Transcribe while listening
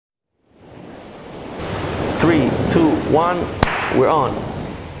3, 2, 1, we're on.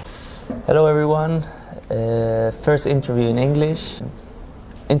 Hello everyone, first interview in English,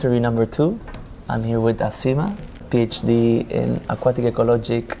 interview number 2. I'm here with Hazimah, PhD in Aquatic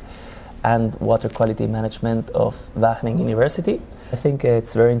Ecologic and Water Quality Management of Wageningen University. I think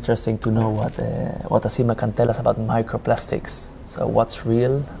it's very interesting to know what Hazimah can tell us about microplastics. So what's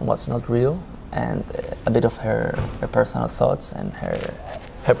real and what's not real, and a bit of her personal thoughts and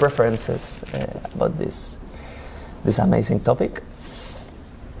her preferences about this amazing topic.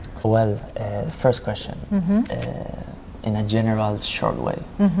 Well, first question, in a general, short way,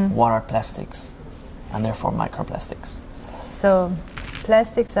 what are plastics and therefore microplastics? So,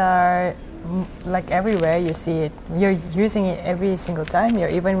 plastics are like everywhere you see it. You're using it every single time, you're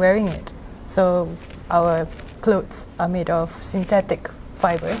even wearing it. So, our clothes are made of synthetic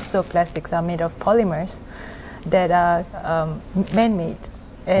fibers, so plastics are made of polymers that are man-made.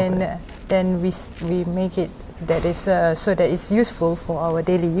 And then we make it that is so that it's useful for our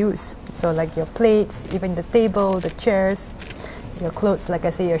daily use. So like your plates, even the table, the chairs, your clothes, like I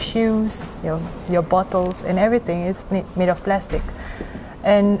say, your shoes, your bottles, and everything is made of plastic.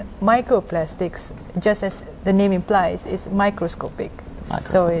 And microplastics, just as the name implies, is microscopic.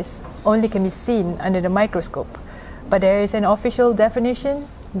 So it's only can be seen under the microscope. But there is an official definition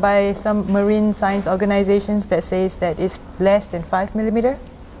by some marine science organizations that says that it's less than 5 millimeter.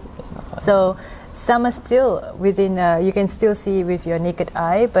 So some are still within, you can still see with your naked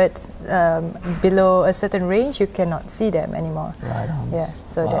eye, but below a certain range you cannot see them anymore. Right on. Yeah,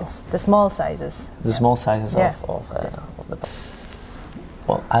 so that's the small sizes. The small sizes of the...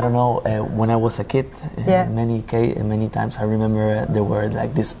 Well, I don't know, when I was a kid, many times I remember there were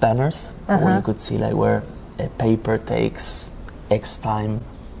like these banners where you could see like where a paper takes X time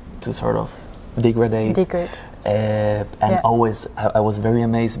to sort of degrade. And always I was very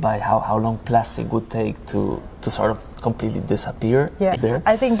amazed by how long plastic would take to sort of completely disappear. There.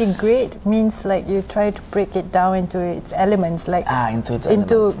 I think degrade means like you try to break it down into its elements, like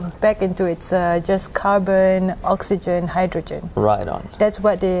back into its just carbon, oxygen, hydrogen. Right on. That's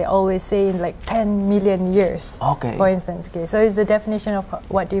what they always say in like 10 million years. Okay. For instance, so it's the definition of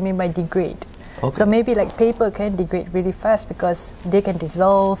what do you mean by degrade. Okay. So maybe like paper can degrade really fast because they can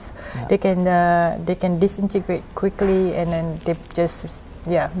dissolve, they can disintegrate quickly, and then they just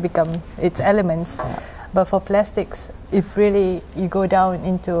become its elements. But for plastics, if really you go down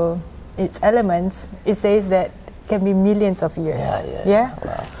into its elements, it says that can be millions of years.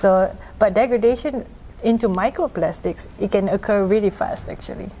 Wow. So, but degradation into microplastics, it can occur really fast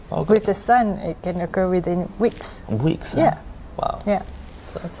actually. Okay. With the sun, it can occur within weeks. Weeks. Yeah. Wow. Yeah.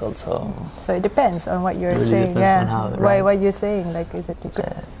 So that's also. So it depends on what you're really saying. On how, right? What you're saying, like, is it?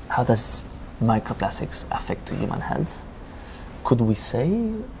 How does microplastics affect to human health? Could we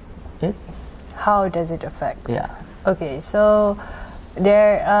say it? How does it affect? Yeah. Okay, so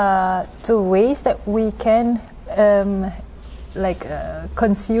there are two ways that we can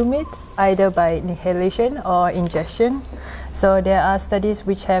consume it, either by inhalation or ingestion. So there are studies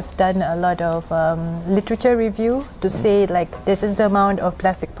which have done a lot of literature review to say like this is the amount of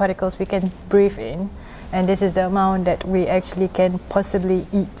plastic particles we can breathe in, and this is the amount that we actually can possibly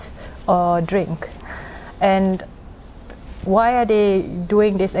eat or drink. And why are they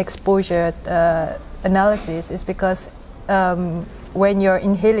doing this exposure analysis is because when you're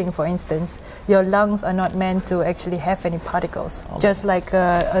inhaling, for instance, your lungs are not meant to actually have any particles. Just like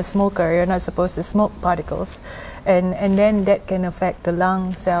a smoker, you're not supposed to smoke particles. And then that can affect the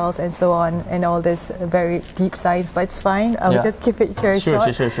lung cells and so on, and all this very deep science, but it's fine. I'll just keep it short. Sure,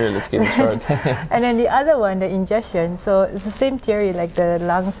 let's keep it short. And then the other one, the ingestion, so it's the same theory like the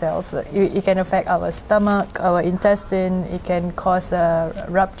lung cells. It can affect our stomach, our intestine, it can cause a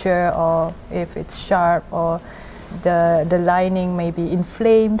rupture, or if it's sharp, or the lining may be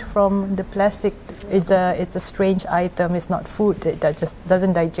inflamed from the plastic. It's a strange item, it's not food, that just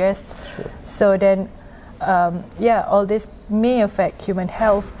doesn't digest. Sure. So then all this may affect human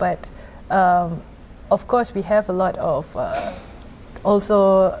health, but of course we have a lot of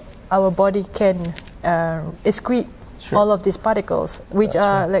also our body can excrete all of these particles, which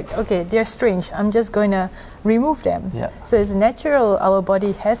are like, okay, they're strange, I'm just going to remove them. So it's natural, our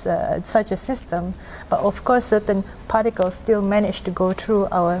body has such a system, but of course certain particles still manage to go through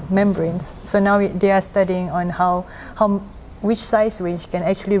our membranes. So now they are studying on which size range can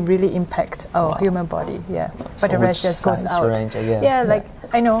actually really impact our human body. But the rest just goes out. Range again.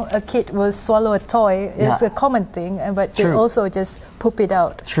 I know a kid will swallow a toy. It's a common thing, but they also just poop it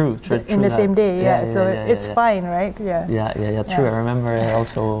out. True. In the same day. So it's yeah. fine, right? True. I remember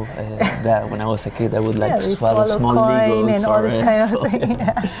also that when I was a kid, I would like swallow small coin Legos and all this kind of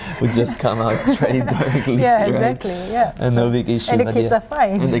thing. would just come out straight directly. Yeah, exactly. Right? Yeah. And no big issue. And the kids are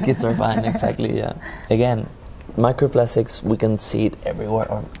fine. And the kids are fine. Exactly. Yeah. Again, microplastics, we can see it everywhere.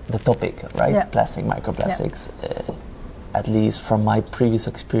 Or the topic, right? Yeah. Plastic microplastics. At least from my previous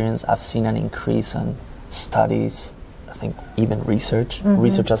experience, I've seen an increase on studies. I think even research.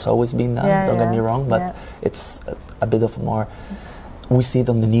 Research has always been done. Don't get me wrong, but it's a bit of more. We see it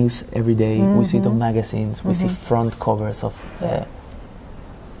on the news every day. We see it on magazines. We see front covers of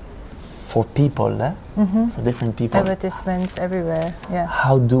for people, for different people. Advertisements everywhere. Yeah.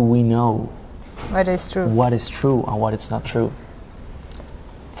 How do we know what is true? What is true and what is not true?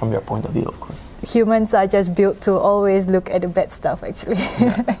 From your point of view, of course. Humans are just built to always look at the bad stuff, actually,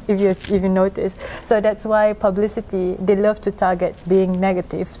 if you notice. So that's why publicity, they love to target being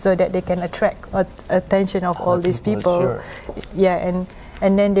negative so that they can attract attention of all these people. Sure. Yeah,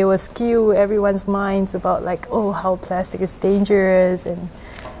 and then they will skew everyone's minds about like, oh, how plastic is dangerous,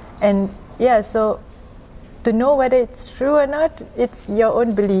 and yeah, so to know whether it's true or not, it's your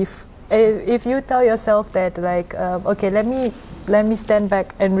own belief. If you tell yourself that like, okay, let me stand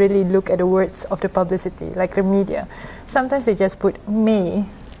back and really look at the words of the publicity, like the media. Sometimes they just put may,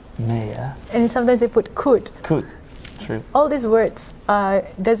 and sometimes they put could. True. All these words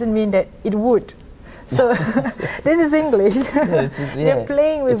doesn't mean that it would. So this is English. They're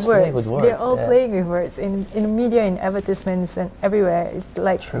playing with words. They're all playing with words in media, in advertisements, and everywhere. It's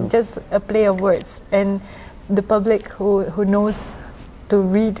like just a play of words, and the public who knows to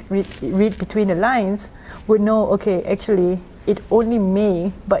read between the lines would know. Okay, actually, it only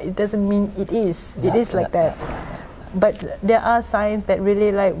may, but it doesn't mean it is. It is like that. But there are signs that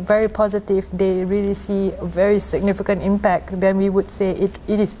really like very positive. They really see a very significant impact. Then we would say it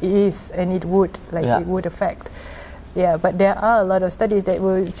is, and it would it would affect. Yeah, but there are a lot of studies that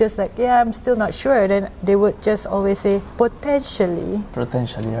were just like, I'm still not sure. Then they would just always say potentially.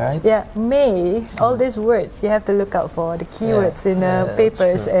 Potentially, right? Yeah, may. All these words you have to look out for the keywords in the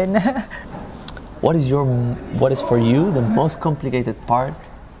papers and. What is for you the most complicated part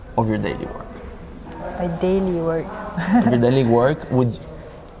of your daily work? My daily work. Your daily work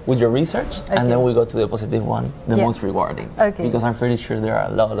with your research, and then we go to the positive one, the most rewarding. Okay. Because I'm pretty sure there are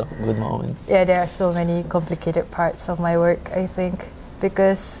a lot of good moments. Yeah, there are so many complicated parts of my work, I think,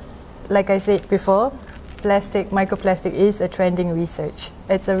 because, like I said before, microplastic is a trending research.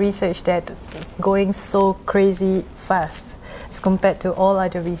 It's a research that is going so crazy fast as compared to all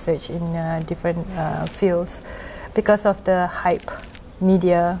other research in different fields because of the hype.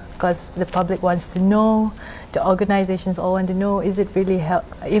 Media, because the public wants to know, the organizations all want to know, is it really have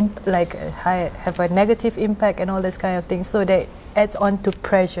a negative impact and all this kind of thing, so that adds on to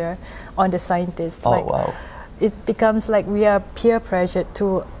pressure on the scientists. Wow. It becomes like we are peer pressured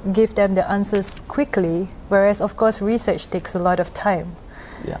to give them the answers quickly, whereas of course research takes a lot of time.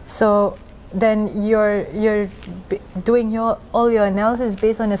 Yeah. So then you're doing all your analysis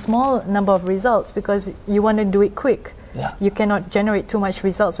based on a small number of results because you want to do it quick. Yeah. You cannot generate too much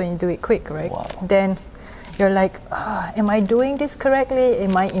results when you do it quick, right? Wow. Then you're like, am I doing this correctly?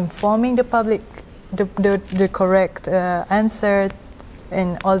 Am I informing the public the correct answer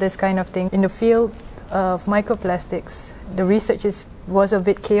and all this kind of thing? In the field of microplastics, the research was a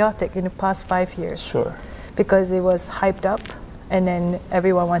bit chaotic in the past 5 years. Sure. Because it was hyped up and then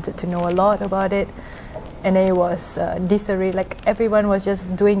everyone wanted to know a lot about it. And then it was disarray, like everyone was just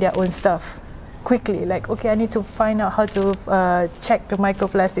doing their own stuff. Quickly, like, okay, I need to find out how to check the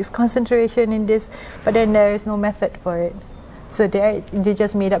microplastics concentration in this, but then there is no method for it. So they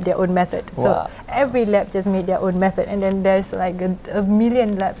just made up their own method. Wow. So every lab just made their own method, and then there's like a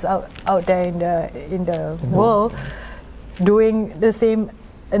million labs out there in the world doing the same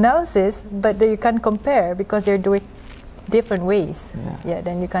analysis, but you can't compare because they're doing different ways.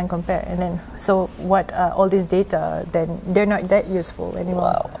 Then you can't compare. And then so what all these data, then they're not that useful anymore.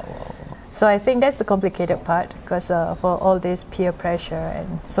 Wow. So I think that's the complicated part because for all this peer pressure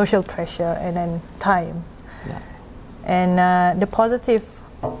and social pressure and then time. Yeah. And the positive,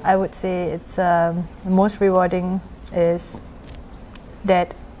 I would say it's most rewarding is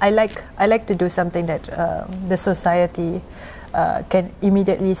that I like to do something that the society can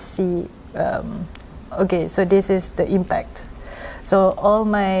immediately see. Okay, so this is the impact. So all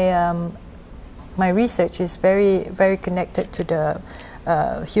my research is very, very connected to the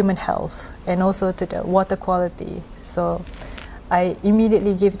human health and also to the water quality. So I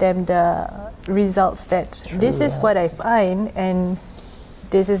immediately give them the results that this is what I find, and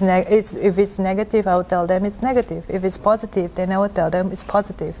this is if it's negative, I will tell them it's negative. If it's positive, then I will tell them it's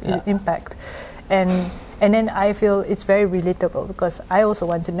positive impact. And then I feel it's very relatable because I also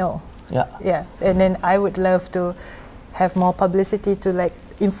want to know. Yeah. And then I would love to have more publicity to like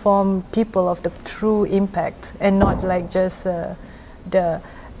inform people of the true impact and not like just the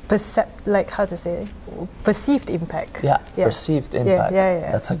perceived impact. Perceived impact.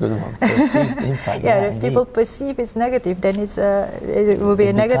 That's a good one. Perceived impact. If people perceive it's negative, then it will be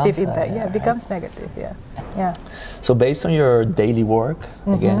a negative impact. It becomes negative. Yeah. So based on your daily work,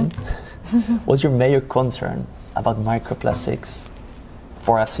 again, what's your major concern about microplastics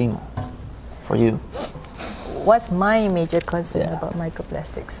for Hazimah, for you? What's my major concern about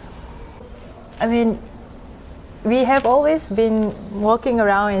microplastics? I mean, we have always been walking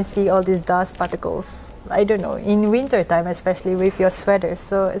around and see all these dust particles. I don't know, in winter time especially with your sweater.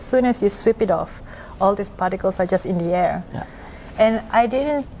 So as soon as you sweep it off, all these particles are just in the air. And I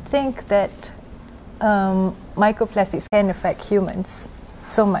didn't think that microplastics can affect humans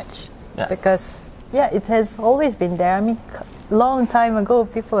so much because it has always been there. I mean, long time ago,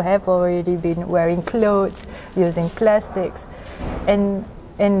 people have already been wearing clothes, using plastics, and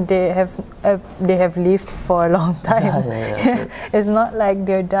they have lived for a long time. It's not like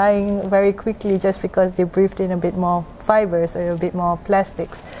they're dying very quickly just because they breathed in a bit more fibers or a bit more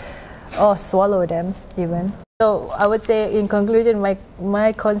plastics, or swallow them even. So I would say, in conclusion,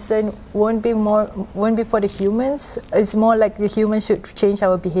 my concern won't be for the humans. It's more like the humans should change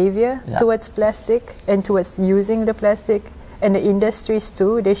our behavior towards plastic and towards using the plastic. And the industries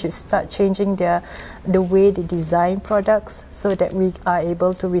too, they should start changing the way they design products so that we are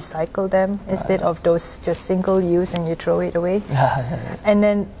able to recycle them instead of those just single use and you throw it away. And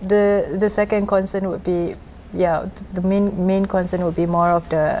then the second concern would be, the main concern would be more of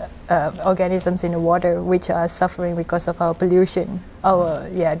the organisms in the water which are suffering because of our pollution.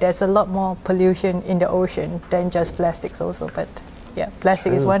 There's a lot more pollution in the ocean than just plastics also, but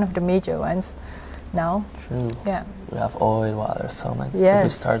plastic is one of the major ones now. We have oil, water, so much.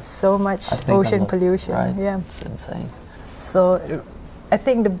 So much ocean pollution. It's insane. So I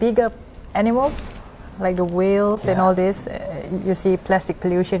think the bigger animals, like the whales and all this, you see plastic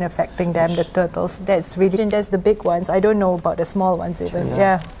pollution affecting them, the turtles. That's the big ones. I don't know about the small ones even.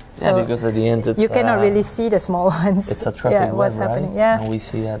 So because at the end you cannot really see the small ones. It's a traffic what's web, happening. And we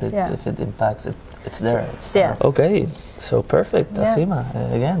see that if it impacts it, it's there. Okay, so perfect,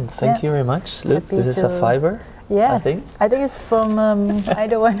 Hazimah. Again, thank you very much. Look, this is a fiber. I think it's from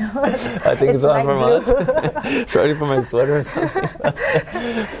either one of us. I think it's one from us. Sorry for my sweater or something.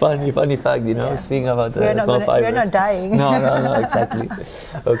 funny fact, speaking about small fibers. We're not dying. No, exactly.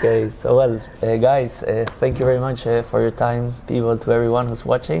 Okay, so guys, thank you very much for your time, people, to everyone who's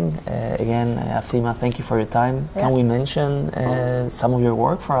watching. Again, Hazimah, thank you for your time. Can we mention some of your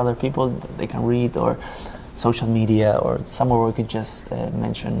work for other people that they can read, or social media, or somewhere we could just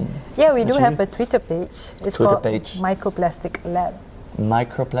mention? We do have a Twitter page. It's called Microplastic Lab.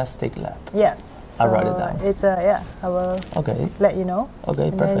 Microplastic Lab. So I'll write it down. It's I will let you know. Okay,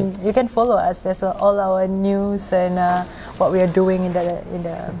 and perfect. Then you can follow us. There's all our news and what we are doing in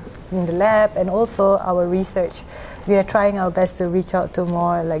the lab, and also our research. We are trying our best to reach out to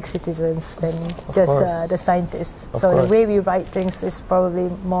more like citizens than just the scientists. The way we write things is probably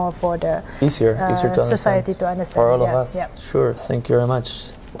more for the easier to society to understand. For all of us. Sure. Thank you very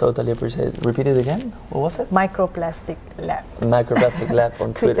much. Totally appreciate it. Repeat it again. What was it? Microplastic Lab. Microplastic Lab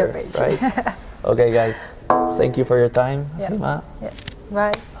on Twitter page. Right? Okay, guys. Thank you for your time, Hazimah.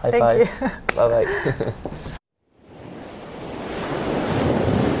 Bye. High five. Bye bye.